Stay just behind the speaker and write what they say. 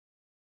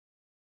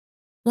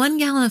1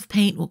 gallon of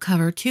paint will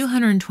cover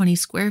 220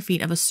 square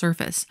feet of a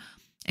surface.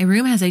 A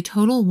room has a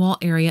total wall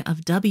area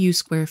of W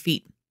square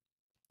feet.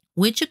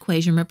 Which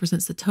equation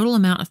represents the total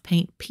amount of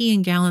paint P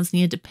in gallons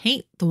needed to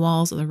paint the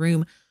walls of the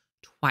room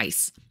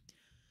twice?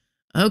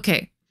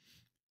 Okay,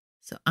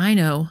 so I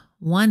know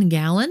 1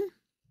 gallon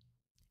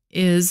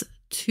is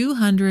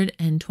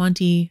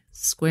 220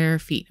 square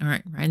feet. All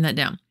right, writing that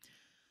down.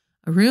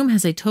 A room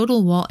has a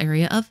total wall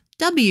area of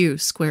W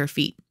square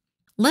feet.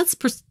 Let's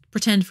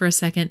pretend for a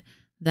second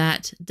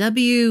that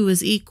W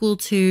is equal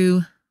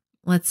to,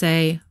 let's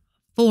say,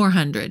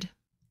 400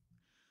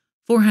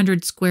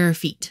 square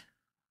feet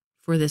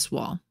for this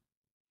wall.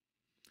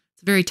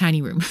 It's a very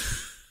tiny room.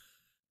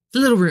 It's a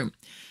little room,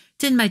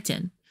 10 by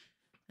 10.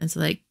 And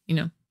so okay.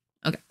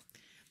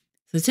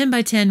 So 10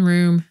 by 10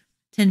 room,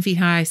 10 feet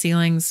high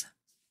ceilings,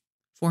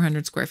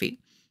 400 square feet.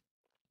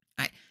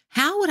 All right.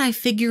 How would I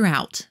figure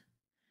out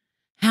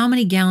how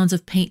many gallons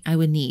of paint I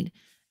would need?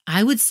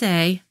 I would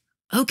say,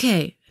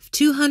 okay,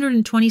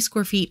 220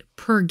 square feet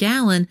per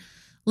gallon,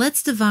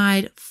 let's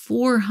divide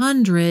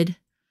 400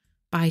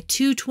 by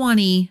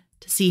 220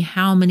 to see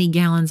how many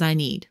gallons I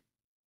need.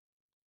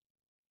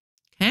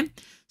 Okay,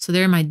 so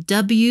there my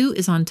W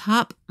is on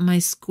top, my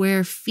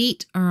square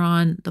feet are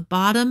on the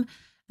bottom,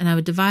 and I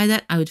would divide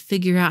that. I would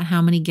figure out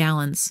how many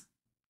gallons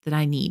that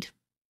I need.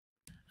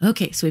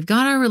 Okay, so we've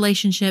got our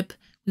relationship.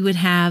 We would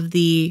have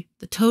the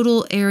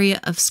total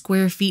area of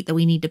square feet that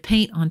we need to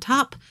paint on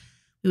top.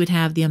 We would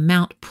have the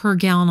amount per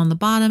gallon on the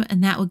bottom,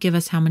 and that would give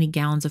us how many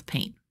gallons of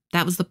paint.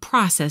 That was the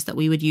process that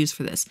we would use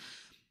for this.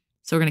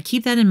 So we're going to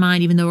keep that in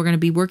mind, even though we're going to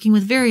be working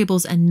with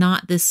variables and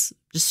not this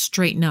just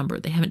straight number.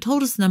 They haven't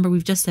told us the number.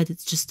 We've just said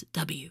it's just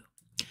W.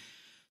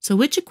 So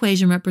which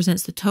equation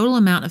represents the total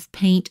amount of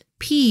paint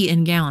P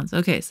in gallons?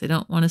 Okay, so they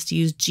don't want us to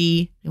use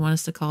G. They want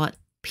us to call it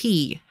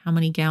P, how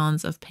many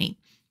gallons of paint.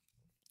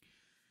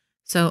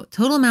 So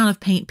total amount of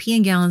paint P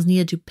in gallons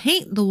needed to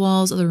paint the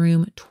walls of the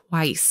room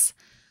twice.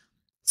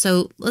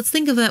 So let's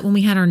think of that when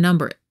we had our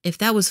number. If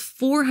that was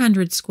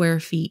 400 square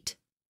feet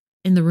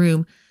in the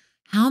room,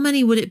 how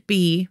many would it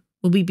be,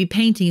 would we be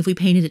painting if we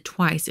painted it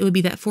twice? It would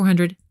be that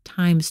 400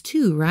 times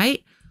 2,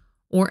 right?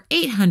 Or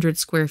 800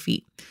 square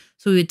feet.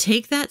 So we would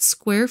take that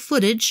square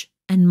footage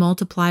and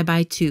multiply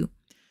by 2.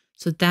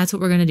 So that's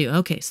what we're going to do.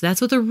 Okay, so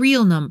that's with a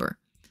real number.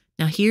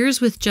 Now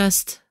here's with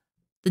just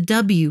the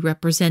W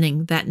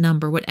representing that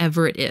number,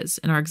 whatever it is.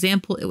 In our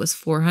example, it was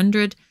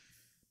 400,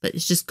 but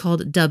it's just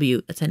called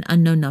W. It's an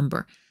unknown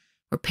number.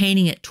 We're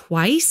painting it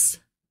twice.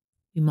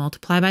 We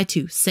multiply by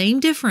 2. Same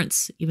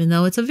difference, even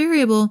though it's a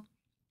variable,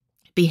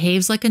 it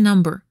behaves like a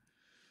number.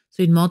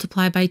 So we'd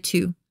multiply by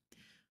 2.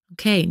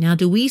 Okay, now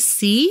do we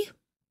see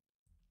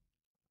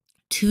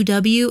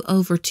 2W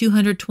over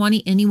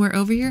 220 anywhere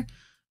over here?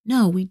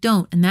 No, we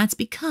don't. And that's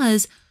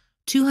because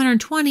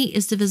 220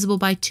 is divisible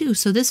by 2.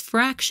 So this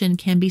fraction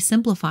can be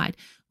simplified.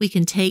 We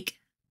can take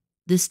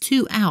this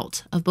 2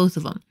 out of both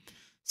of them.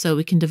 So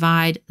we can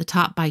divide the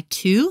top by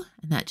 2,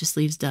 and that just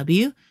leaves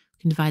W. We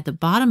can divide the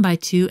bottom by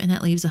 2, and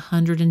that leaves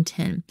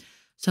 110.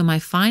 So my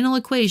final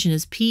equation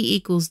is P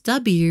equals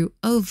W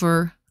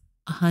over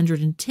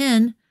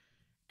 110,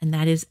 and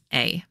that is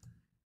A.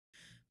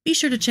 Be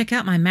sure to check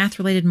out my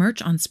math-related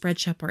merch on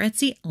Spreadshop or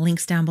Etsy,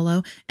 links down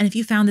below. And if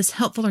you found this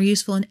helpful or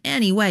useful in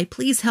any way,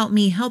 please help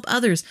me help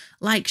others.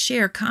 Like,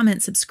 share,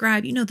 comment,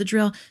 subscribe. You know the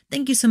drill.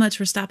 Thank you so much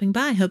for stopping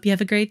by. Hope you have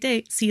a great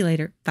day. See you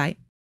later. Bye.